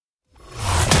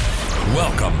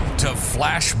Welcome to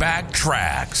Flashback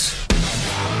Tracks.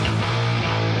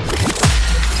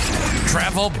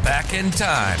 Travel back in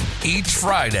time each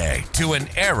Friday to an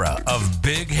era of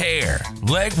big hair,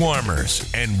 leg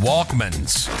warmers, and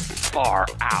Walkmans. Far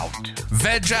out.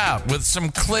 Veg out with some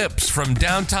clips from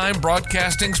Downtime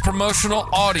Broadcasting's promotional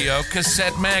audio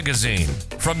cassette magazine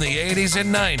from the 80s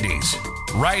and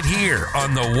 90s, right here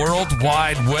on the World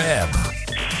Wide Web.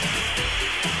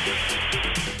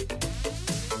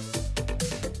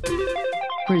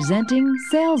 Presenting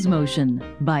Sales Motion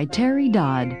by Terry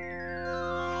Dodd.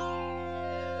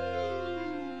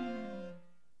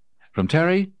 From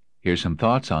Terry, here's some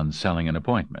thoughts on selling an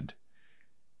appointment.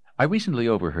 I recently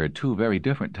overheard two very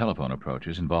different telephone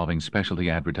approaches involving specialty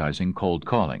advertising cold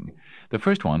calling. The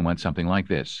first one went something like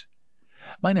this.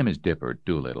 My name is Dipper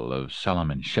Doolittle of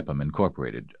Solomon Shipham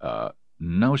Incorporated.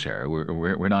 No, sir,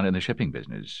 we're not in the shipping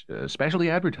business. Specialty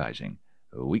advertising.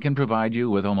 We can provide you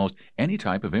with almost any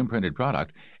type of imprinted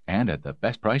product and at the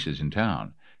best prices in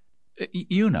town.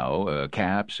 You know,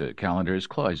 caps, calendars,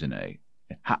 cloisonne.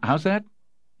 How's that?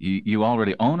 You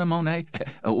already own a Monet?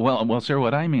 Well, sir,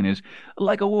 what I mean is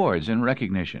like awards and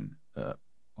recognition.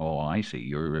 Oh, I see.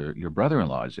 Your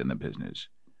brother-in-law's in the business.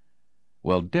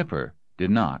 Well, Dipper did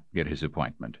not get his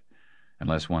appointment.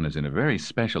 Unless one is in a very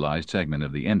specialized segment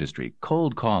of the industry,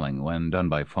 cold calling, when done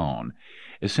by phone,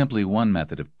 is simply one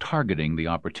method of targeting the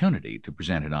opportunity to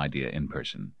present an idea in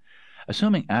person.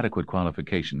 Assuming adequate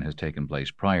qualification has taken place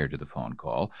prior to the phone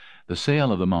call, the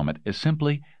sale of the moment is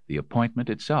simply the appointment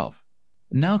itself.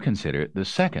 Now consider the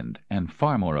second and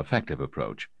far more effective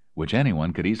approach, which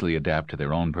anyone could easily adapt to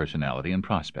their own personality and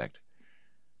prospect.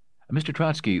 Mr.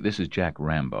 Trotsky, this is Jack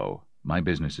Rambo. My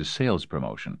business is sales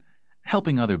promotion,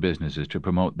 helping other businesses to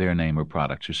promote their name or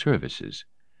products or services.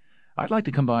 I'd like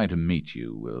to come by to meet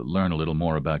you, learn a little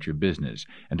more about your business,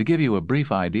 and to give you a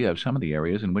brief idea of some of the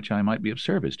areas in which I might be of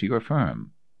service to your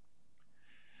firm.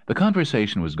 The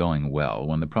conversation was going well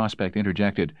when the prospect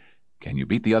interjected, "Can you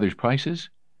beat the other's prices?"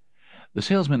 The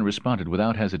salesman responded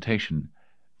without hesitation,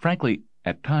 "Frankly,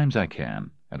 at times I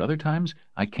can, at other times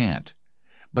I can't.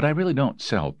 But I really don't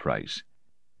sell price.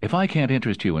 If I can't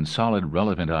interest you in solid,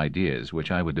 relevant ideas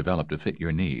which I would develop to fit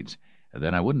your needs,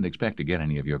 then I wouldn't expect to get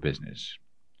any of your business."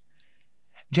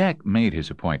 Jack made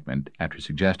his appointment after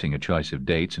suggesting a choice of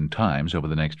dates and times over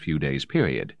the next few days'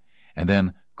 period, and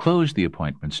then closed the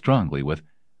appointment strongly with,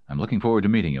 "I'm looking forward to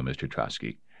meeting you, Mr.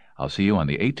 Trotsky. I'll see you on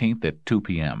the 18th at 2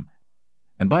 p.m.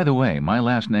 And by the way, my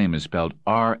last name is spelled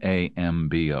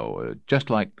R-A-M-B-O, just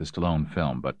like the Stallone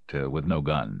film, but with no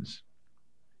guns."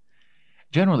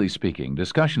 Generally speaking,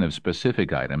 discussion of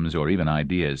specific items or even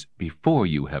ideas before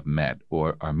you have met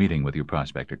or are meeting with your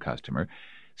prospect or customer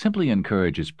simply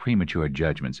encourages premature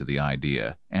judgments of the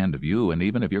idea and of you and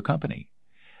even of your company.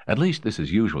 At least this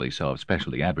is usually so of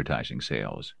specialty advertising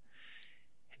sales.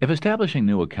 If establishing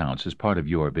new accounts is part of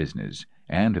your business,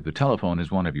 and if the telephone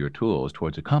is one of your tools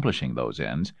towards accomplishing those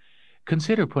ends,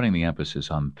 consider putting the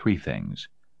emphasis on three things.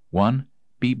 1.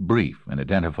 Be brief in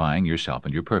identifying yourself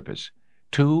and your purpose.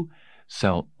 2.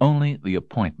 Sell only the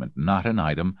appointment, not an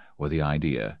item or the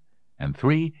idea. And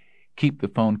 3. Keep the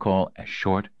phone call as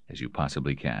short as you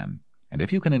possibly can. And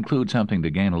if you can include something to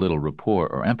gain a little rapport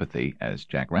or empathy, as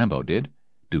Jack Rambo did,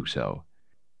 do so.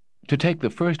 To take the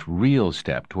first real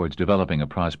step towards developing a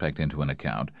prospect into an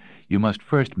account, you must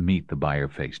first meet the buyer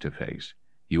face-to-face.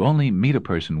 You only meet a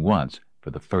person once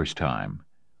for the first time.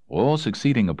 All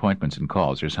succeeding appointments and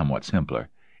calls are somewhat simpler,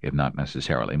 if not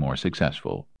necessarily more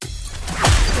successful.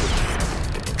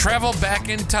 Travel back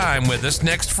in time with us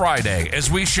next Friday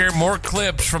as we share more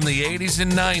clips from the 80s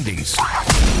and 90s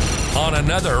on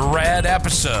another rad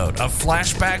episode of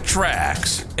Flashback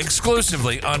Tracks,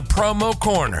 exclusively on Promo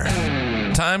Corner.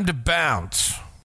 Time to bounce.